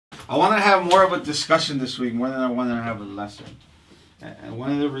I want to have more of a discussion this week more than I want to have a lesson. And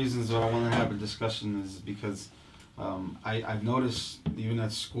one of the reasons why I want to have a discussion is because I've noticed even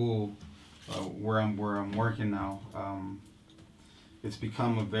at school where I'm working now, it's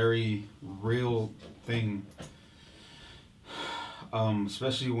become a very real thing.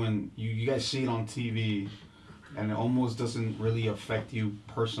 Especially when you guys see it on TV, and it almost doesn't really affect you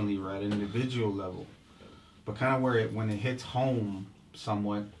personally, right, at an individual level, but kind of when it hits home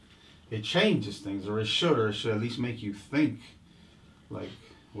somewhat, it changes things, or it should at least make you think, like,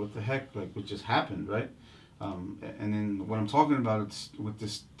 what the heck, like, what just happened, right? And then what I'm talking about, it's with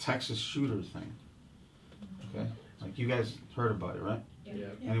this Texas shooter thing. Okay, like you guys heard about it, right? Yeah.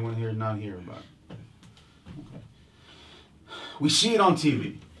 Anyone here not hear about it? Okay. We see it on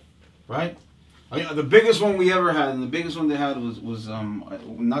TV, right? I mean, the biggest one we ever had, and the biggest one they had was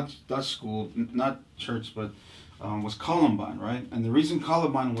not school, not church, but was Columbine, right? And the reason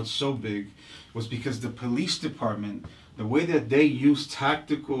Columbine was so big was because the police department, the way that they used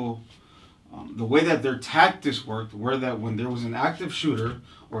tactical, the way that their tactics worked, were that when there was an active shooter,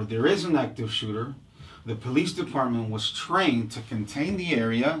 or there is an active shooter, the police department was trained to contain the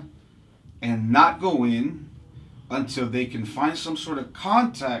area and not go in until they can find some sort of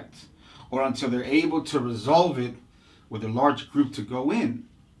contact, or until they're able to resolve it with a large group to go in.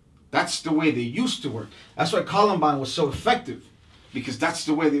 That's the way they used to work. That's why Columbine was so effective, because that's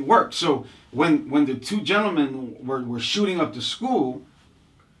the way they worked. So when the two gentlemen were shooting up the school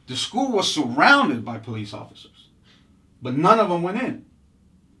was surrounded by police officers, but none of them went in,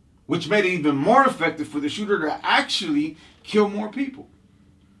 which made it even more effective for the shooter to actually kill more people.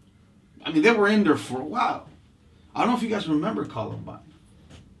 I mean, they were in there for a while. I don't know if you guys remember Columbine.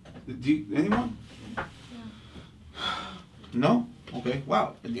 Anyone? No? Okay.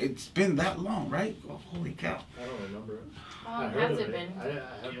 Wow. It's been that long, right? Oh, holy cow. I don't remember it. How long has it been?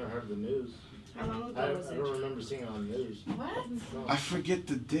 I haven't heard the news. How long ago was it? I don't remember seeing it on the news. What? No. I forget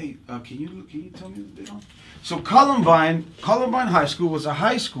the date. Can you tell me the date? So Columbine High School was a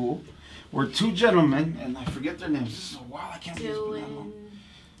high school where two gentlemen, and I forget their names. This is a while. I can't believe it's been that long.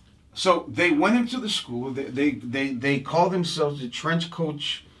 So they went into the school. They called themselves the Trench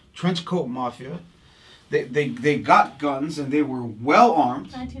Coat Mafia. They got guns, and they were well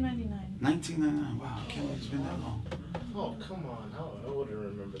armed. 1999. 1999. Wow, I can't believe it's been that long. Oh, come on. I wouldn't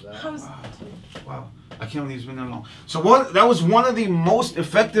remember that. Wow. I can't believe it's been that long. So that was one of the most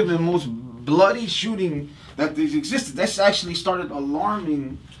effective and most bloody shooting that existed. That's actually started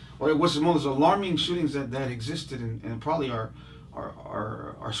alarming, or it was the most alarming shootings that existed in probably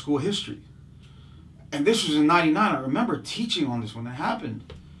our school history. And this was in 99. I remember teaching on this when it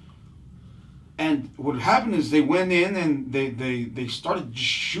happened. And what happened is they went in and they started just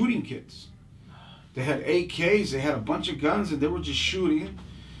shooting kids. They had AKs, they had a bunch of guns, and they were just shooting.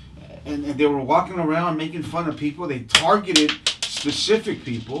 And they were walking around making fun of people. They targeted specific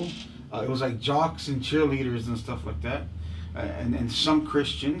people. It was like jocks and cheerleaders and stuff like that. And some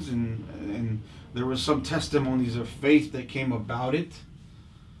Christians. And there were some testimonies of faith that came about it.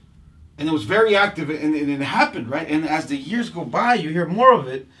 And it was very active, and it happened, right? And as the years go by, you hear more of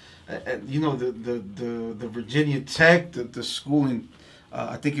it. You know, the Virginia Tech, the school in,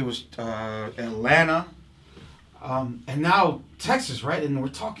 I think it was Atlanta, and now Texas, right? And we're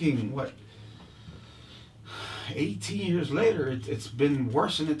talking, what, 18 years later, it's been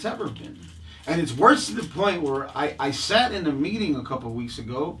worse than it's ever been. And it's worse to the point where I sat in a meeting a couple of weeks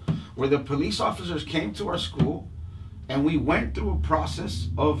ago where the police officers came to our school, and we went through a process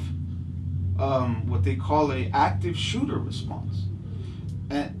of what they call a active shooter response.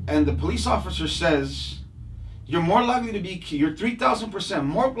 And the police officer says, you're more likely to be, you're 3,000%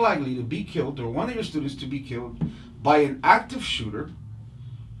 more likely to be killed, or one of your students to be killed, by an active shooter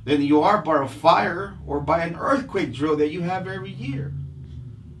than you are by a fire or by an earthquake drill that you have every year.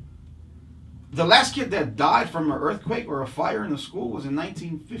 The last kid that died from an earthquake or a fire in the school was in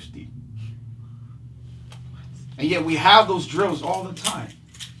 1950. And yet we have those drills all the time,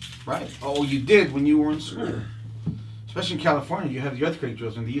 right? Oh, you did when you were in school. Especially in California, you have the earthquake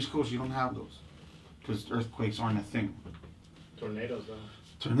drills. In the East Coast, you don't have those because earthquakes aren't a thing. Tornadoes, though.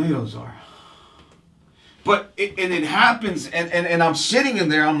 Tornadoes are. But it happens, and I'm sitting in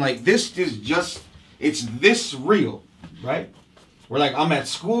there, I'm like, this is just, it's this real, right? We're like, I'm at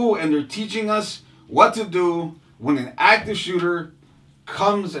school, and they're teaching us what to do when an active shooter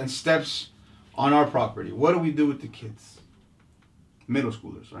comes and steps on our property. What do we do with the kids? Middle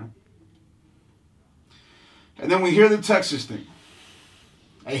schoolers, right? And then we hear the Texas thing.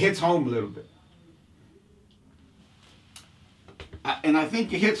 It hits home a little bit. And I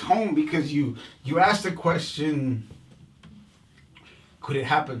think it hits home because you ask the question, Could it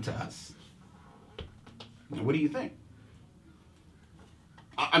happen to us? What do you think?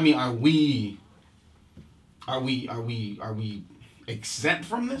 I mean, are we exempt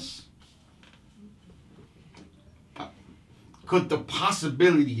from this? Could the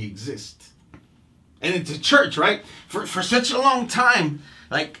possibility exist? And it's a church, right? For such a long time,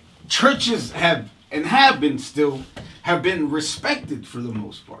 like churches have been respected for the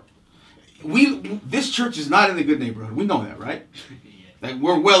most part. This church is not in a good neighborhood. We know that, right? Like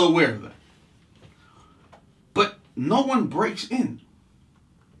we're well aware of that. But no one breaks in.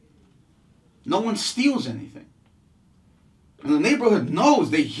 No one steals anything. And the neighborhood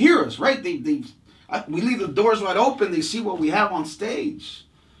knows. They hear us, right? We leave the doors wide open. They see what we have on stage.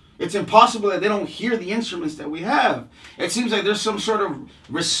 It's impossible that they don't hear the instruments that we have. It seems like there's some sort of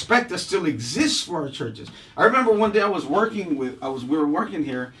respect that still exists for our churches. I remember one day we were working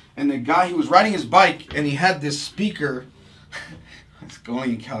here, and the guy, he was riding his bike, and he had this speaker. It's going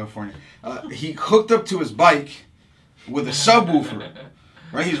in California. He hooked up to his bike with a subwoofer.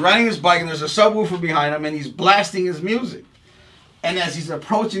 Right? He's riding his bike, and there's a subwoofer behind him, and he's blasting his music. And as he's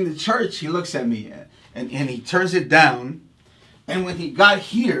approaching the church, he looks at me, and he turns it down. And when he got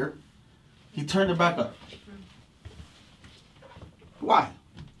here, he turned it back up. Why?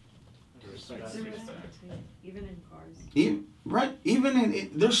 Even in cars.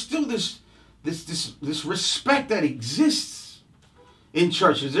 There's still this respect that exists in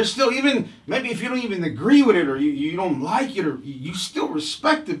churches. There's still, even maybe if you don't even agree with it, or you don't like it, or you still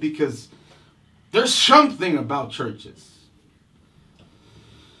respect it, because there's something about churches.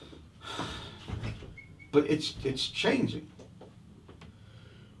 But it's changing.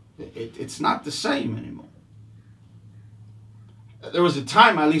 It's not the same anymore. There was a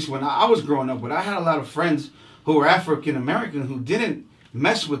time, at least when I was growing up, but I had a lot of friends who were African American who didn't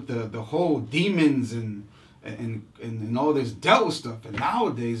mess with the whole demons and all this devil stuff. And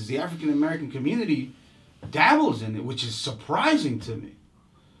nowadays, the African American community dabbles in it, which is surprising to me.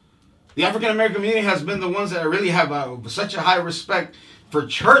 The African American community has been the ones that really have such a high respect for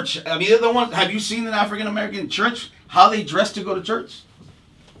church. I mean, they're the ones. Have you seen an African American church? How they dress to go to church?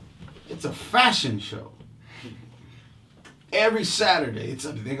 It's a fashion show. Every Saturday,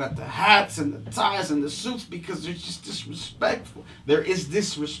 they got the hats and the ties and the suits, because they're just disrespectful. There is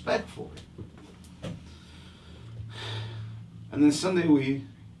disrespect for it. And then Sunday we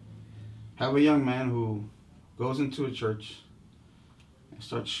have a young man who goes into a church and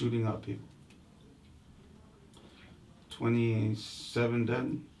starts shooting up people. 27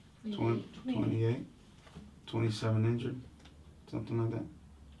 dead, 28, 27 injured, something like that.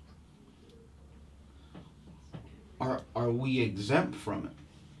 Are we exempt from it?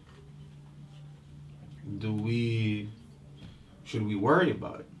 Should we worry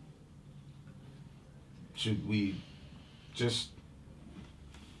about it? Should we just,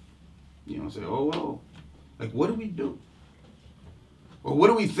 say, oh, well, like, what do we do? Or what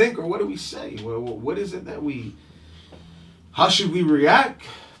do we think, or what do we say? Well, what is it that how should we react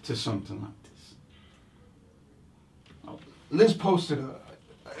to something like this? Liz posted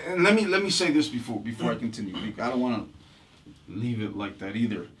and let me say this before I continue. I don't want to leave it like that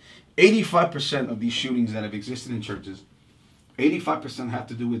either. 85% of these shootings that have existed in churches, 85% have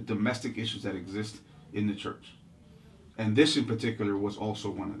to do with domestic issues that exist in the church. And this in particular was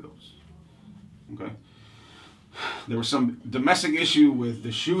also one of those. Okay? There was some domestic issue with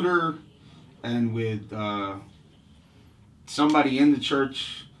the shooter and with somebody in the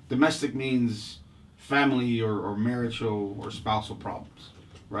church. Domestic means family or marital or spousal problems,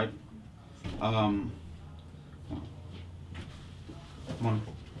 right? Come on.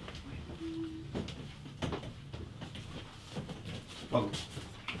 Oh.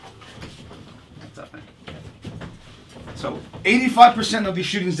 What's up, man? So 85% of these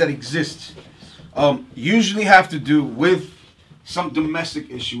shootings that exist usually have to do with some domestic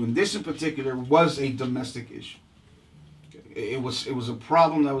issue, and this in particular was a domestic issue. It was a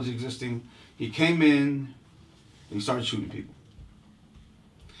problem that was existing. He came in and he started shooting people.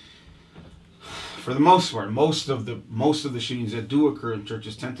 For the most part, most of the shootings that do occur in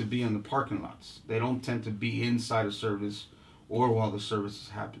churches tend to be in the parking lots. They don't tend to be inside a service or while the service is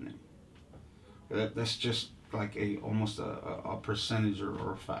happening. That's just like almost a percentage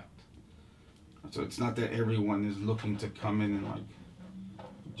or a fact. So it's not that everyone is looking to come in and like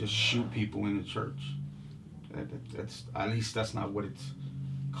just shoot people in the church. That's at least that's not what it's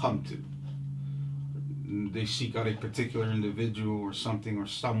come to. They seek out a particular individual or something or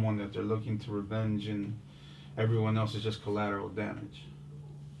someone that they're looking to revenge, and everyone else is just collateral damage.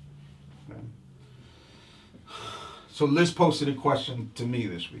 Okay. So Liz posted a question to me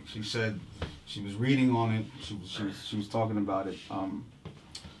this week. She She was reading on it. She was talking about it.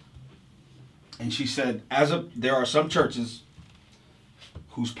 And she said, there are some churches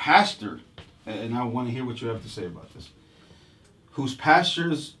whose pastor, and I want to hear what you have to say about this, whose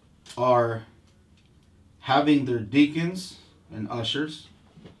pastors are having their deacons and ushers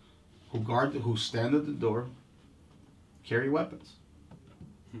who stand at the door carry weapons.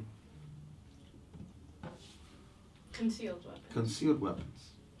 Concealed weapons. Concealed weapons.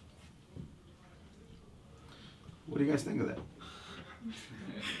 What do you guys think of that?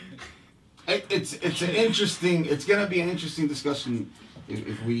 It's an interesting. It's gonna be an interesting discussion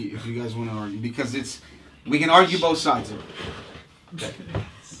if you guys want to argue, because we can argue both sides of it. Okay.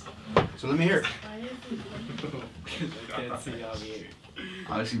 So let me hear it. I can't see Javier.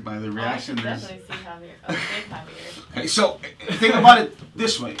 Obviously, by the reaction, I can definitely see Javier. Oh, big Javier. Okay, so think about it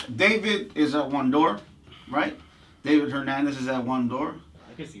this way: David is at one door, right? David Hernandez is at one door.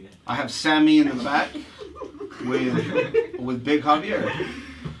 I can see that. I have Sammy in the back with Big Javier.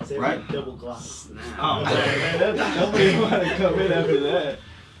 Right? Double glass. Oh, man. nobody want to come in after that.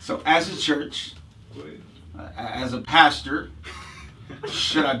 So as a church, as a pastor,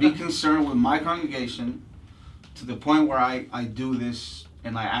 should I be concerned with my congregation to the point where I do this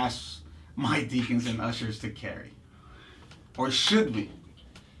and I ask my deacons and ushers to carry? Or should we?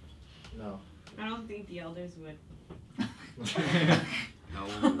 No. I don't think the elders would.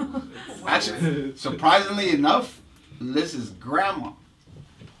 No. Actually, surprisingly enough, Liz's grandma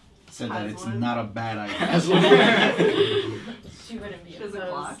said that Has it's one? not a bad idea. She wouldn't be She has a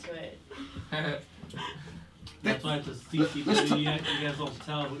opposed Glock. to it. That's why it's a CCTV. You guys don't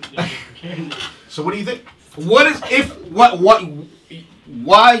tell who you're carrying it. So what do you think?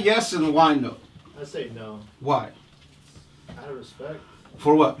 Why yes and why no? I say no. Why? Out of respect.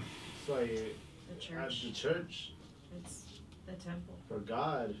 For what? That's why you The at church. the church, It's the temple. for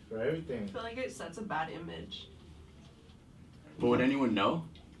God, for everything. I feel like it sets a bad image. But would anyone know?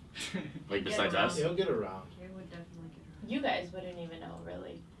 Like besides Yeah. us? He'll get around. They would definitely get around. You guys wouldn't even know,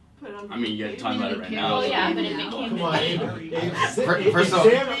 really. Put it on I mean, you're tape. talking about it right now. Oh, yeah, but if it came Come on, First off-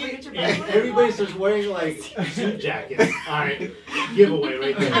 everybody starts wearing like suit jackets. All right, giveaway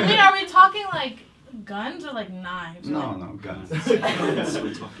right there. I mean, are we talking like guns or like knives? No, guns.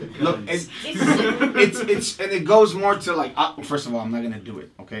 We're talking Look, guns. it's and it goes more to like. First of all, I'm not gonna do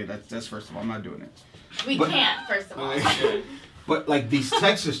it. Okay, that's first of all, I'm not doing it. We But- can't, first of all. But like these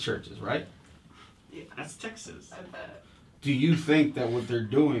Texas churches, right? Yeah, that's Texas. I bet. Do you think that what they're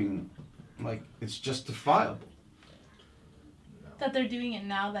doing, like, it's justifiable? That they're doing it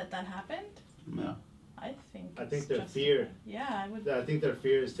now that happened? Yeah. I think. I it's think their just- fear. Yeah, I would. I think their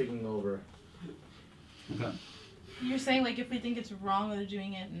fear is taking over. Okay. You're saying like if we think it's wrong that they're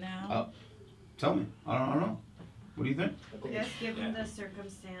doing it now. Tell me. I don't know. What do you think? I think Yes, it's, given the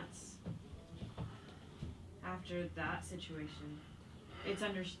circumstance after that situation, it's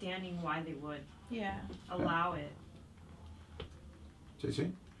understanding why they would Yeah. allow it.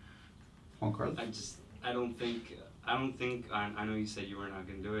 JC? Juan Carlos? I don't think, I know you said you were not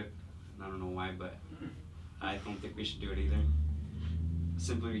going to do it. And I don't know why, but I don't think we should do it either.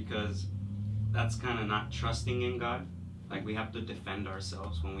 Simply because that's kind of not trusting in God. Like, we have to defend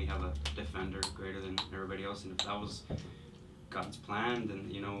ourselves when we have a defender greater than everybody else. And if that was God's plan, then,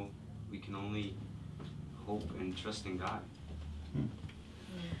 you know, we can only hope and trust in God.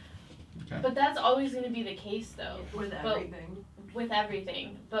 Okay. But that's always going to be the case, though. With But- everything. With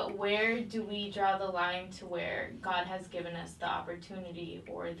everything. But where do we draw the line to where God has given us the opportunity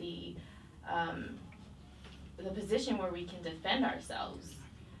or the position where we can defend ourselves?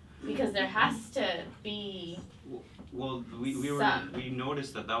 Because there has to be. Well, we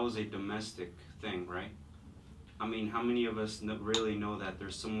noticed that was a domestic thing, right? I mean, how many of us really know that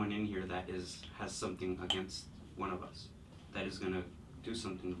there's someone in here that has something against one of us, that is gonna do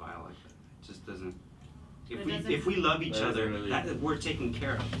something vile like that? It just doesn't. If we love each other, that we're taken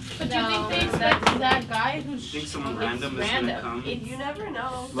care of. But No, do you think that's- that guy who's Think someone It's random is gonna random. come? It's You never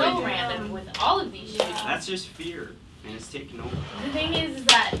know. so Like- random with all of these shootings. That's just fear, and it's taken over. The thing is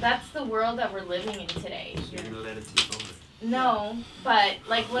that that's the world that we're living in today. So you're gonna let it take over. No, but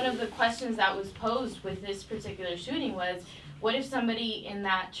like one of the questions that was posed with this particular shooting was, what if somebody in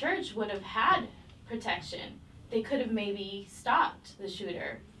that church would have had protection? They could have maybe stopped the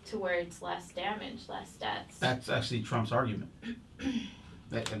shooter to where it's less damage, less deaths. That's actually Trump's argument.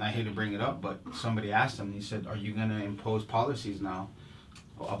 And I hate to bring it up, but somebody asked him, he said, are you going to impose policies now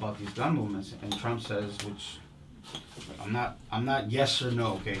about these gun movements? And Trump says, which I'm not yes or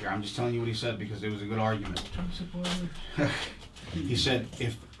no, okay, here. I'm just telling you what he said because it was a good argument. Trump supporter. He said,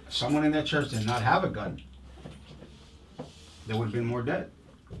 if someone in that church did not have a gun, there would have been more dead.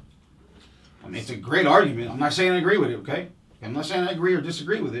 I mean, it's a great argument. I'm not saying I agree with it, okay? I'm not saying I agree or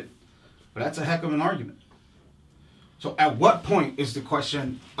disagree with it, but that's a heck of an argument. So at what point is the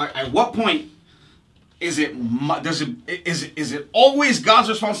question, at what point is it always God's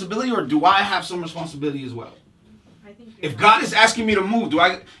responsibility, or do I have some responsibility as well? I think If God is asking me to move,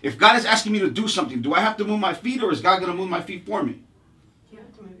 if God is asking me to do something, do I have to move my feet, or is God going to move my feet for me? You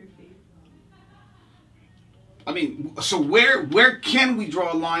have to move your feet. I mean, so where can we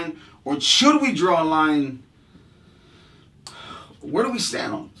draw a line, or should we draw a line? Where do we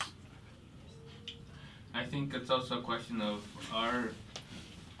stand on this? I think it's also a question of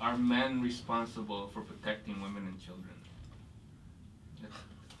are men responsible for protecting women and children? Yes.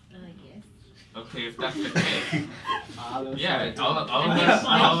 Okay, if that's the case, yeah, all of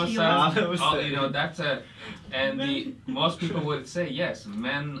us, you know, that's a, and most people would say yes,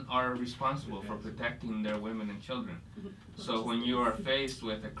 men are responsible for protecting their women and children. So when you are faced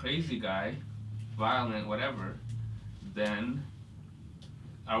with a crazy guy, violent, whatever, then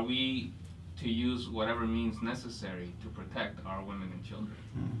are we to use whatever means necessary to protect our women and children?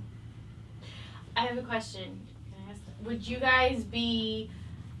 I have a question. Can I ask that? Would you guys be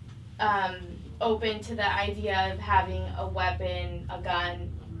open to the idea of having a weapon, a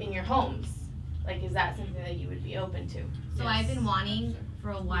gun, in your homes? Like, is that something that you would be open to? So I've been wanting for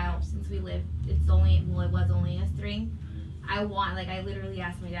a while since we lived. It was only us three. I literally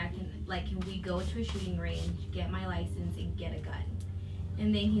asked my dad, can we go to a shooting range, get my license, and get a gun?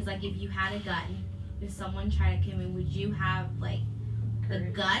 And then he's like, if you had a gun, if someone tried to come in, would you have the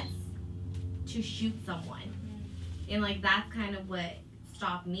guts to shoot someone? And that's kind of what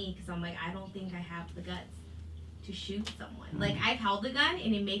stopped me, because I'm like, I don't think I have the guts to shoot someone. I've held a gun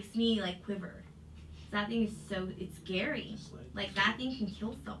and it makes me quiver. That thing is it's scary. That thing can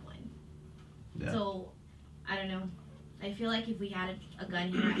kill someone. Yeah. So I don't know. I feel like if we had a gun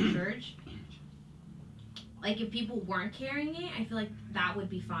here at church, if people weren't carrying it, I feel like that would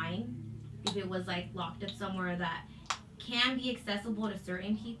be fine. If it was locked up somewhere that can be accessible to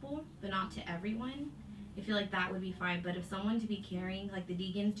certain people, but not to everyone, I feel like that would be fine. But if someone to be carrying, the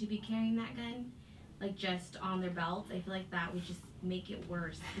deacons to be carrying that gun, just on their belts, I feel like that would just make it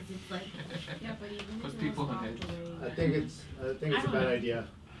worse. Because it's Yeah, but even Put if people it was in locked away. I think it's a bad idea.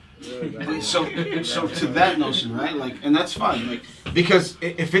 Really bad idea. So to that notion, right? And that's fine. Because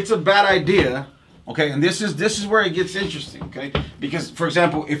if it's a bad idea, okay, and this is where it gets interesting, okay? Because, for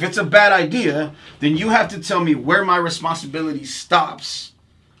example, if it's a bad idea, then you have to tell me where my responsibility stops,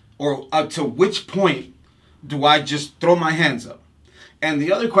 or up to which point do I just throw my hands up? And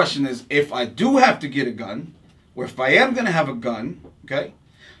the other question is, if I do have to get a gun, or if I am going to have a gun, okay,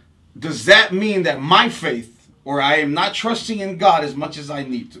 does that mean that my faith, or I am not trusting in God as much as I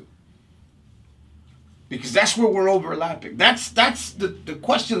need to? Because that's where we're overlapping. That's the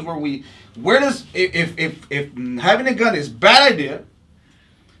questions where does, if having a gun is a bad idea,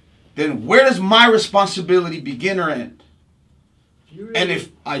 then where does my responsibility begin or end? And if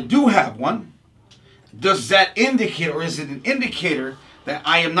I do have one, does that indicate, or is it an indicator that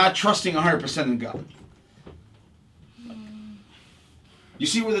I am not trusting 100% in God? You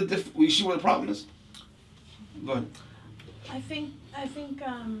see where the problem is? Go ahead. I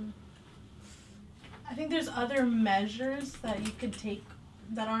think there's other measures that you could take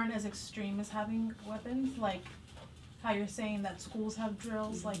that aren't as extreme as having weapons, like how you're saying that schools have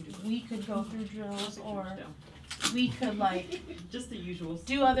drills. We could go through drills, or we could just the usual.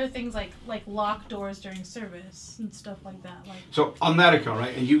 do other things like lock doors during service and stuff like that. So on that account,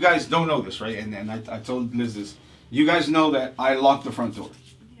 right, and you guys don't know this, right, and I told Liz this, you guys know that I locked the front door.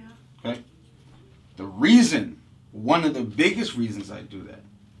 Yeah. Okay? The reason, one of the biggest reasons I do that,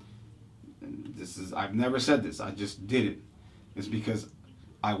 and I've never said this, I just did it, is because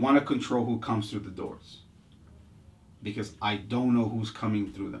I want to control who comes through the doors. Because I don't know who's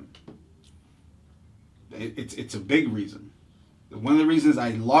coming through them. It's a big reason. One of the reasons I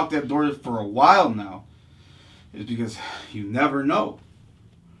locked that door for a while now is because you never know.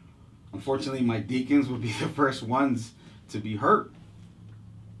 Unfortunately, my deacons would be the first ones to be hurt.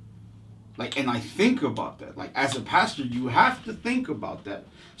 And I think about that. As a pastor, you have to think about that.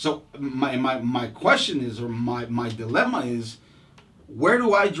 So my question is, or my dilemma is, where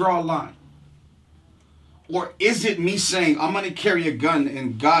do I draw a line? Or is it me saying, I'm going to carry a gun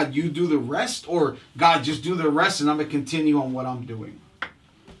and God, you do the rest? Or God, just do the rest and I'm going to continue on what I'm doing?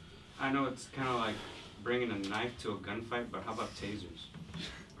 I know it's kind of like bringing a knife to a gunfight, but how about tasers?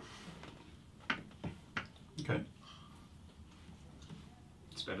 Okay.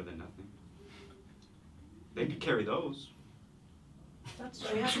 It's better than nothing. They could carry those. That's So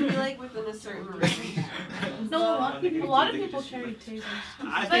true. you have to be like within a certain range. No, a lot of people carry tasers.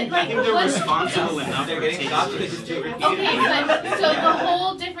 I But, think like, they're what's- responsible enough They're for getting taking cops risks. to do it. Okay, but so the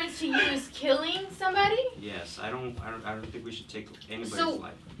whole difference to you is killing somebody? Yes, I don't think we should take anybody's So-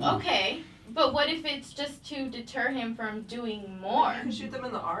 life. Okay, but what if it's just to deter him from doing more? You can shoot them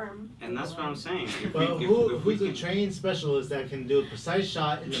in the arm. And that's what I'm saying. If But we, if we who's a can, trained specialist that can do a precise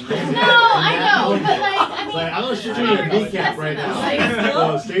shot in the moment? No, in I that know, moment? but like, I It's mean, like, I'm gonna shoot you in your whoever is kneecap right now. testing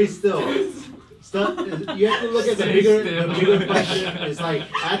Go, stay still. You have to look at the Stay bigger, still. the bigger question. It's like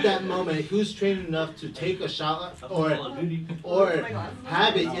at that moment, who's trained enough to take a shot or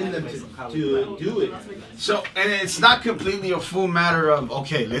have it in them to do it? So, and it's not completely a full matter of,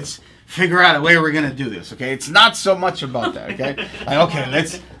 okay, let's figure out a way we're gonna do this. Okay, it's not so much about that. Okay, like, okay,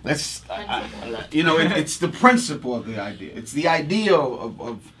 let's you know, it's the principle of the idea. It's the idea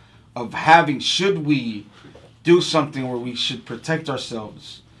of having. Should we do something where we should protect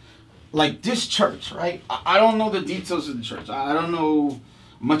ourselves? Like this church, right? I don't know the details of the church. I don't know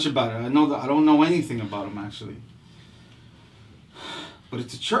much about it. I know that I don't know anything about them actually. But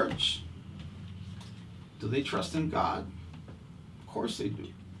it's a church. Do they trust in God? Of course they do.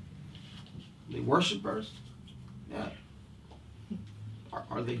 They worshipers? Yeah.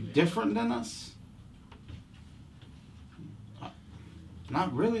 Are they different than us?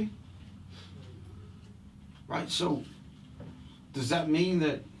 Not really. Right? So, does that mean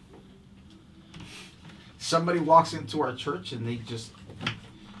that somebody walks into our church and they just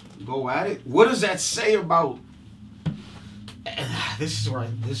go at it? What does that say about? This is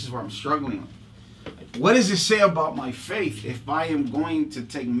where I'm struggling. What does it say about my faith if I am going to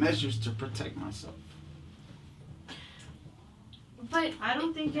take measures to protect myself? But I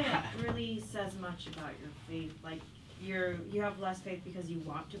don't think it really says much about your faith. Like you have less faith because you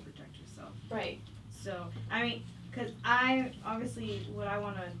want to protect yourself. Right. So I mean, because I obviously what I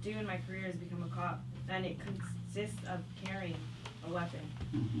want to do in my career is become a cop, and it consists of carrying a weapon,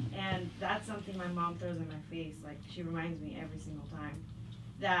 and that's something my mom throws in my face. Like she reminds me every single time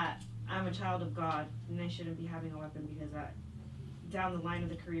that I'm a child of God and I shouldn't be having a weapon because down the line of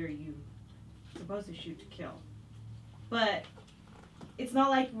the career you're supposed to shoot to kill. But it's not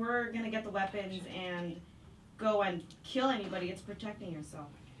like we're gonna get the weapons and go and kill anybody. It's protecting yourself.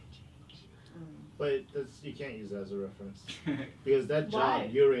 But you can't use that as a reference because that job Why?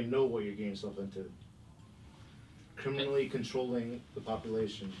 you already know what you're getting yourself into. Criminally controlling the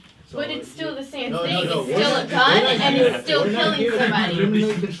population. So But it's still the same No, thing. no, no, It's we're still not- a gun we're not and here- it's still we're not killing here to somebody.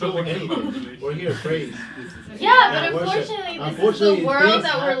 criminally control anything. We're here to praise. Yeah, but worship. unfortunately, this is Unfortunately, the world things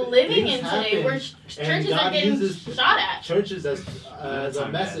that we're happen- living things in today, where happen, and churches are God getting uses shot at. churches as a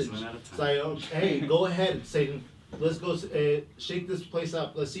Time, message. guys, we're out of It's time. like, oh, hey, go ahead, Satan. Let's go shake this place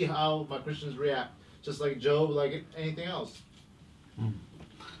up. Let's see how my Christians react. Just like Job, like anything else.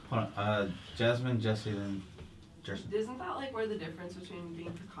 Hold on. Jasmine, Jesse, then Jerson. Isn't that like where the difference between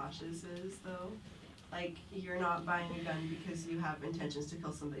being precautious is though? Like you're not buying a gun because you have intentions to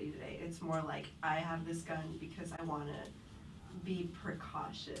kill somebody today. It's more like I have this gun because I want to be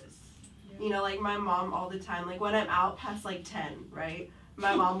precautious. You know, like my mom all the time, like when I'm out past like 10, right?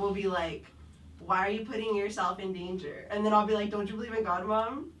 My mom will be like, why are you putting yourself in danger? And then I'll be like, don't you believe in God,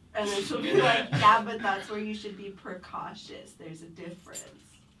 Mom? And then she'll be like, yeah, but that's where you should be precautious. There's a difference.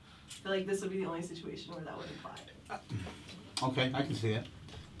 I feel like this would be the only situation where that would apply. Okay, I can see that.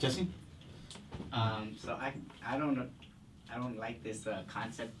 Jesse? So I don't like this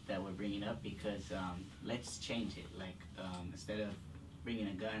concept that we're bringing up because let's change it. Like instead of bringing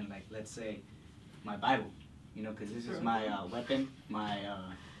a gun, like let's say my Bible, you know, because this is my weapon.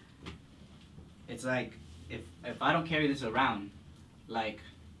 It's like if I don't carry this around, like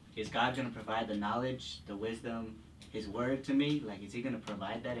is God gonna provide the knowledge, the wisdom, His Word to me? Like is He gonna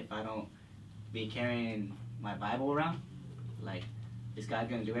provide that if I don't be carrying my Bible around? Like is God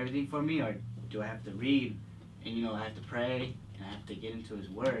gonna do everything for me, or do I have to read and you know I have to pray and I have to get into His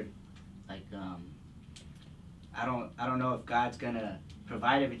Word? Like I don't know if God's gonna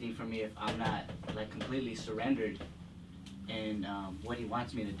provide everything for me if I'm not like completely surrendered in what He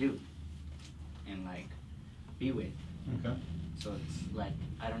wants me to do and like be with. Okay. So it's like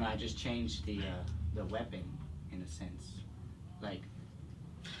I don't know. I just changed the weapon in a sense. Like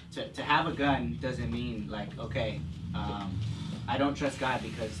to have a gun doesn't mean like okay. I don't trust God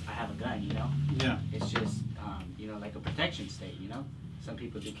because I have a gun, you know? Yeah. It's just, you know, like a protection state, you know? Some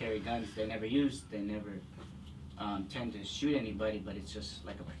people do carry guns they never use, they never tend to shoot anybody, but it's just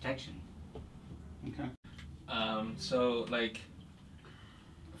like a protection. Okay. So, like,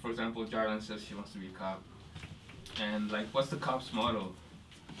 for example, Jarlin says she wants to be a cop. And, like, what's the cop's motto?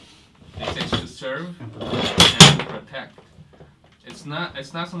 They say to serve and to protect. it's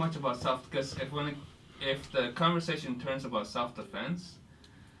not so much about self, because if the conversation turns about self-defense,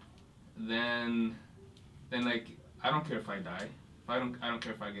 then like I don't care if I die, I don't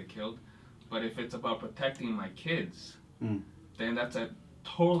care if I get killed, but if it's about protecting my kids, then that's a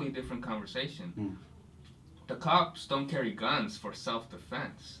totally different conversation. The cops don't carry guns for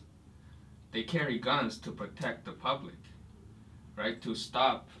self-defense. They carry guns to protect the public, right? To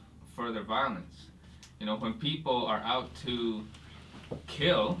stop further violence. You know, when people are out to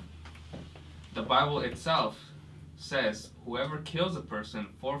kill, the Bible itself says whoever kills a person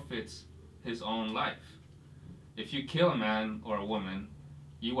forfeits his own life. If you kill a man or a woman,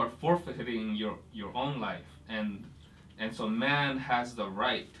 you are forfeiting your own life, and so man has the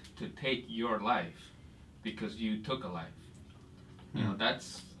right to take your life because you took a life. You know,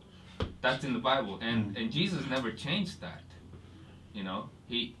 that's in the Bible, and Jesus never changed that. You know,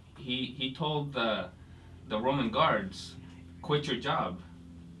 he told the Roman guards, quit your job.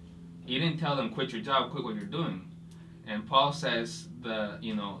 He didn't tell them quit your job, quit what you're doing. And Paul says how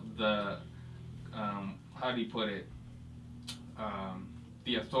do you put it?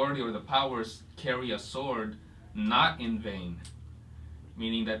 The authority or the powers carry a sword not in vain,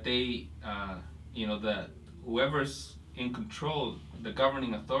 meaning that they, whoever's in control, the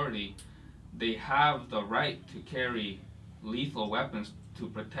governing authority, they have the right to carry lethal weapons to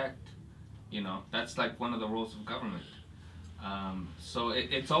protect. You know, that's like one of the roles of government. So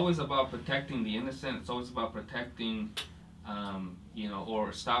it's always about protecting the innocent. It's always about protecting,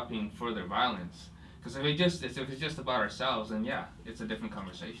 or stopping further violence. Because if it's just about ourselves, then yeah, it's a different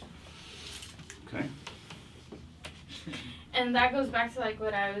conversation. Okay. And that goes back to like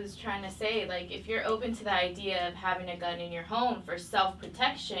what I was trying to say. Like, if you're open to the idea of having a gun in your home for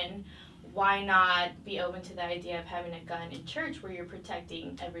self-protection, why not be open to the idea of having a gun in church where you're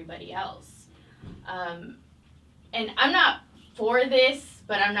protecting everybody else? And I'm not for this,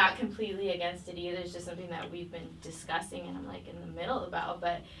 but I'm not completely against it either. It's just something that we've been discussing and I'm like in the middle about.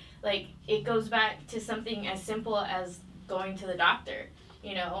 But like, it goes back to something as simple as going to the doctor.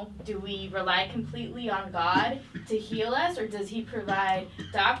 You know, do we rely completely on God to heal us, or does he provide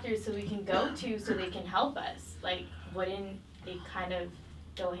doctors so we can go to so they can help us? Like, wouldn't it kind of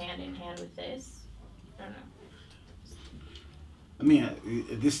go hand in hand with this? I don't know. I mean,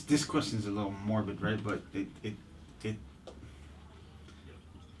 this question is a little morbid, right? But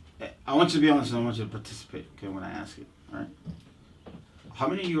I want you to be honest, and I want you to participate, okay, when I ask it, all right? How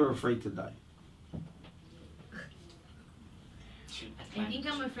many of you are afraid to die? I think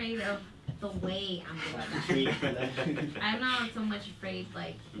I'm afraid of the way I'm gonna die. I'm not so much afraid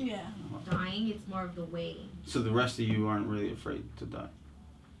like dying, it's more of the way. So the rest of you aren't really afraid to die?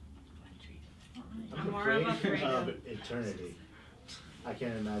 I'm more afraid of eternity. I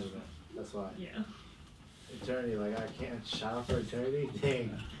can't imagine that. That's why. Yeah. Eternity, like I can't shower for eternity.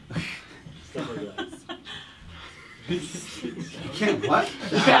 Dang. Stuff like that. You can't what?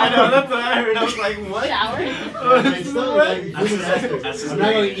 Yeah, I know, that's what I heard. I was like, what? Shower? I'm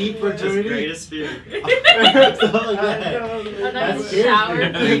not going to eat for eternity. Greatest fear. Stuff like that. I'm not going to shower for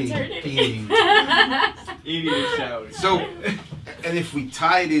eternity. Eating and showering. So, and if we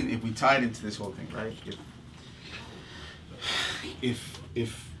tie it into this whole thing, right?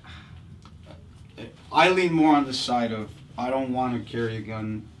 If I lean more on the side of I don't want to carry a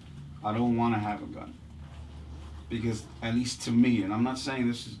gun, I don't want to have a gun. Because, at least to me, and I'm not saying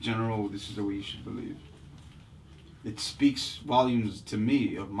this is general, this is the way you should believe. It speaks volumes to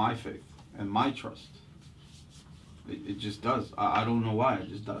me of my faith and my trust. It just does. I don't know why, it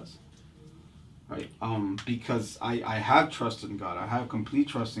just does. Right? Because I have trust in God. I have complete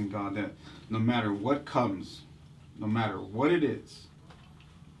trust in God that no matter what comes, no matter what it is,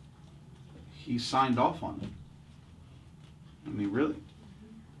 He signed off on it. I mean, really.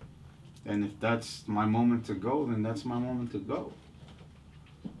 And if that's my moment to go, then that's my moment to go.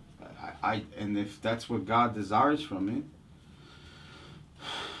 And if that's what God desires from me,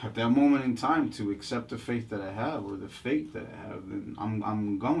 at that moment in time to accept the faith that I have or the faith that I have, then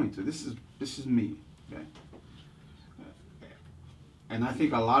I'm going to. This is me. Okay? And I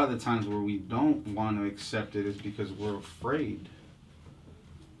think a lot of the times where we don't want to accept it is because we're afraid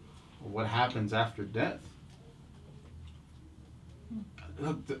of what happens after death.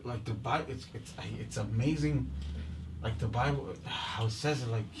 Look, like the Bible, it's amazing. Like the Bible, how it says it.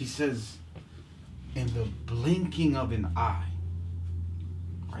 Like He says, in the blinking of an eye.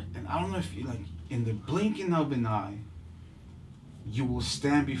 Right, and I don't know if you like, in the blinking of an eye, you will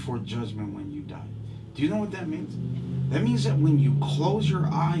stand before judgment when you die. Do you know what that means? That means that when you close your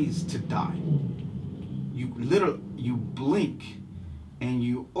eyes to die, you blink, and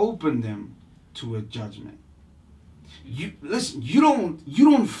you open them to a judgment. You listen. You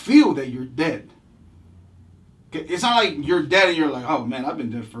don't feel that you're dead. It's not like you're dead and you're like, oh man, I've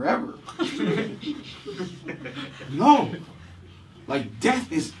been dead forever. No. Like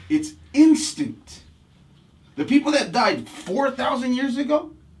death it's instant. The people that died 4,000 years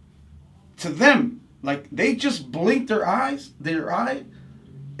ago, to them, like they just blinked their eye,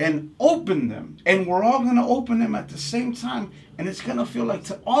 and opened them. And we're all gonna open them at the same time. And it's gonna feel like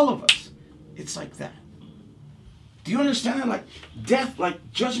to all of us, it's like that. Do you understand that? Like death,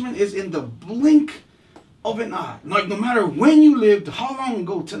 like judgment is in the blink of an eye. Like no matter when you lived, how long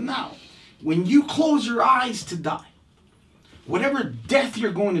ago to now, when you close your eyes to die, whatever death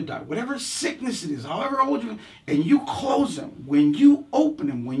you're going to die, whatever sickness it is, however old you are, and you close them, when you open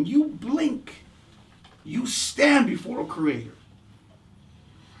them, when you blink, you stand before a creator.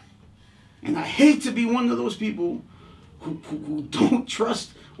 And I hate to be one of those people who don't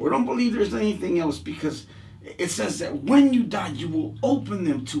trust or don't believe there's anything else, because it says that when you die, you will open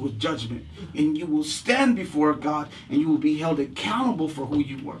them to a judgment, and you will stand before God, and you will be held accountable for who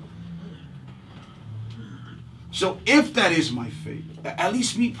you were. So if that is my fate, at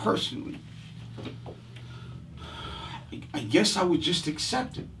least me personally, I guess I would just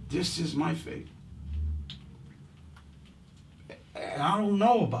accept it. This is my fate. And I don't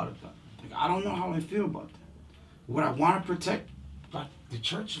know about it, though. Like, I don't know how I feel about that. Would I want to protect like, the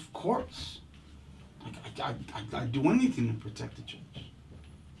church? Of course. Like, I'd do anything to protect the church.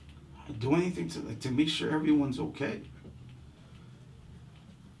 I'd do anything to make sure everyone's okay.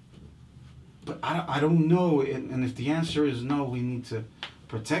 But I don't know, and if the answer is no, we need to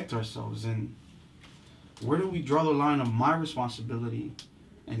protect ourselves. And where do we draw the line of my responsibility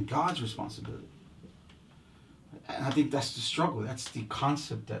and God's responsibility? And I think that's the struggle. That's the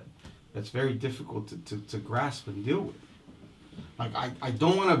concept that's very difficult to grasp and deal with. Like, I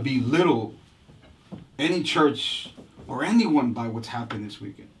don't want to belittle any church or anyone by what's happened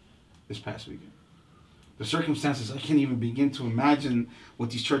this past weekend. The circumstances, I can't even begin to imagine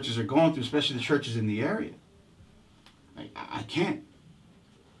what these churches are going through, especially the churches in the area. I can't.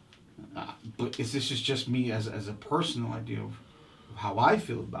 But this is just me as a personal idea of how I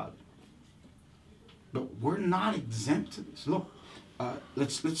feel about it. But we're not exempt to this. Look,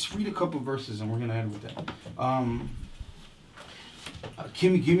 let's read a couple verses and we're going to end with that.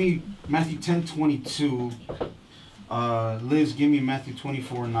 Kimmy, give me Matthew 10:22. Liz, give me Matthew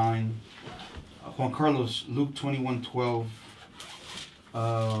 24:9. Juan Carlos, Luke 21:12.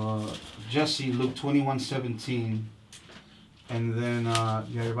 Jesse, Luke 21:17. And then, you have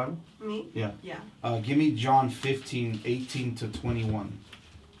your Bible? Me? Yeah. Yeah. Give me John 15:18 to 21.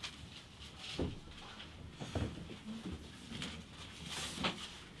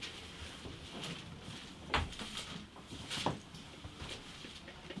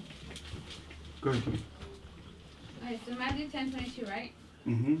 Go ahead, Kimmy. Okay, so Matthew 10:22, right?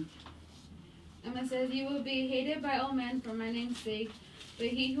 Mm-hmm. And it says, "You will be hated by all men for my name's sake, but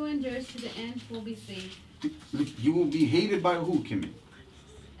he who endures to the end will be saved." You will be hated by who, Kimmy?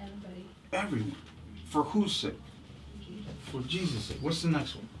 Everybody. Everyone. For whose sake? For Jesus' sake. What's the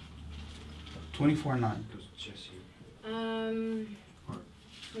next one? 24:9.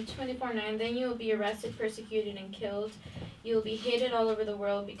 24:9. Then you will be arrested, persecuted, and killed. You will be hated all over the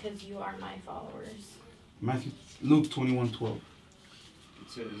world because you are my followers. Luke 21:12. It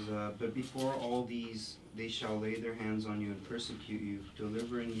says, "But before all these, they shall lay their hands on you and persecute you,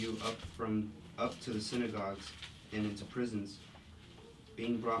 delivering you up to the synagogues and into prisons,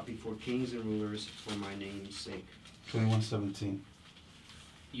 being brought before kings and rulers for my name's sake." 21:17.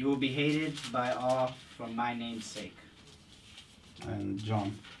 You will be hated by all for my name's sake. And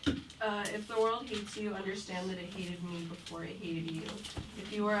John. If the world hates you, understand that it hated me before it hated you.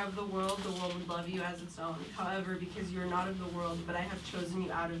 If you were of the world would love you as its own. However, because you are not of the world, but I have chosen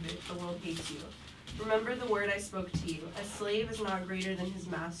you out of it, the world hates you. Remember the word I spoke to you. A slave is not greater than his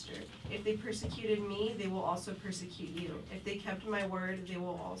master. If they persecuted me, they will also persecute you. If they kept my word, they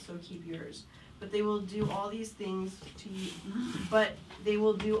will also keep yours. But they will do all these things to you. But they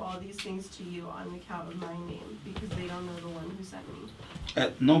will do all these things to you on account of my name, because they don't know the one who sent me.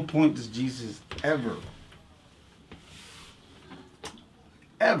 At no point does Jesus ever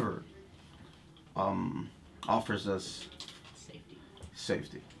offers us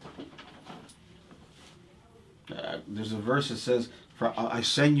safety. There's a verse that says, "For I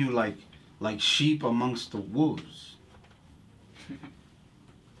send you like sheep amongst the wolves."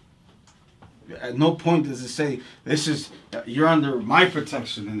 At no point does it say you're under my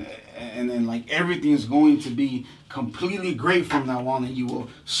protection and then like everything is going to be completely great from now on and you will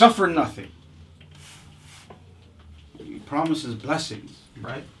suffer nothing. He promises blessings,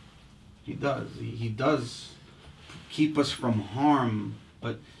 right? He does. He does keep us from harm,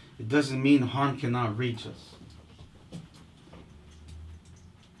 but it doesn't mean harm cannot reach us.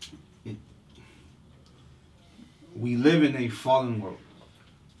 We live in a fallen world.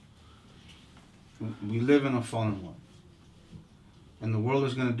 We live in a fallen world. And the world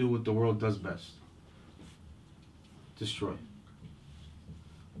is going to do what the world does best. Destroy.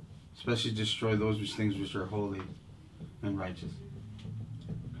 Especially destroy those things which are holy and righteous.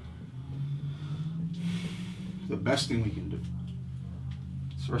 The best thing we can do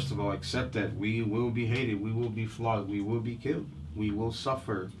is, first of all, accept that we will be hated, we will be flogged, we will be killed, we will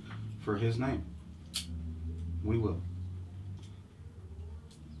suffer for His name. We will.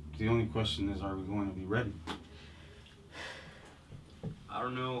 The only question is, are we going to be ready? I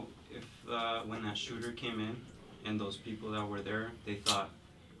don't know if when that shooter came in and those people that were there, they thought,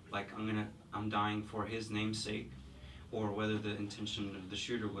 like, I'm dying for his name's sake, or whether the intention of the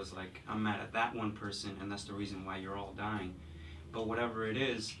shooter was like, I'm mad at that one person and that's the reason why you're all dying. But whatever it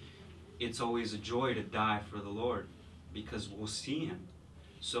is, it's always a joy to die for the Lord because we'll see Him.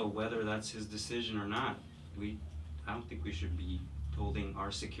 So whether that's His decision or not, I don't think we should be holding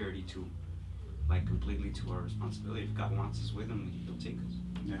our security to, like, completely to our responsibility. If God wants us with Him, He'll take us.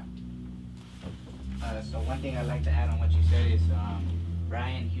 Yeah. So one thing I'd like to add on what you said is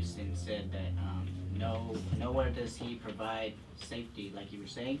Brian Houston said that nowhere does He provide safety, like you were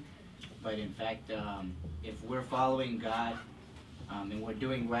saying, but in fact, if we're following God and we're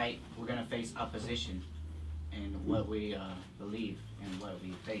doing right, we're going to face opposition in what we believe and what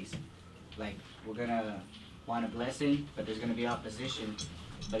we face. Like, we're going to want a blessing, but there's going to be opposition.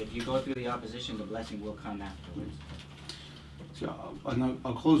 But if you go through the opposition, the blessing will come afterwards. So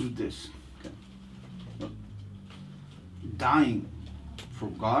I'll close with this. Okay. Look, dying for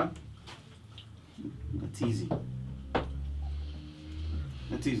God, that's easy.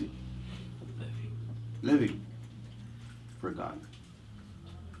 That's easy. Living for God,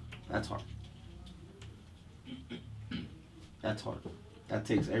 that's hard. That's hard. That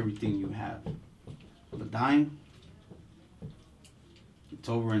takes everything you have. But dying, it's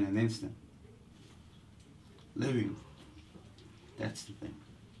over in an instant. Living, that's the thing.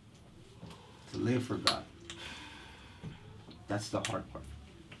 To live for God, that's the hard part.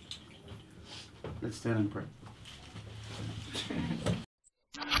 Let's stand and pray.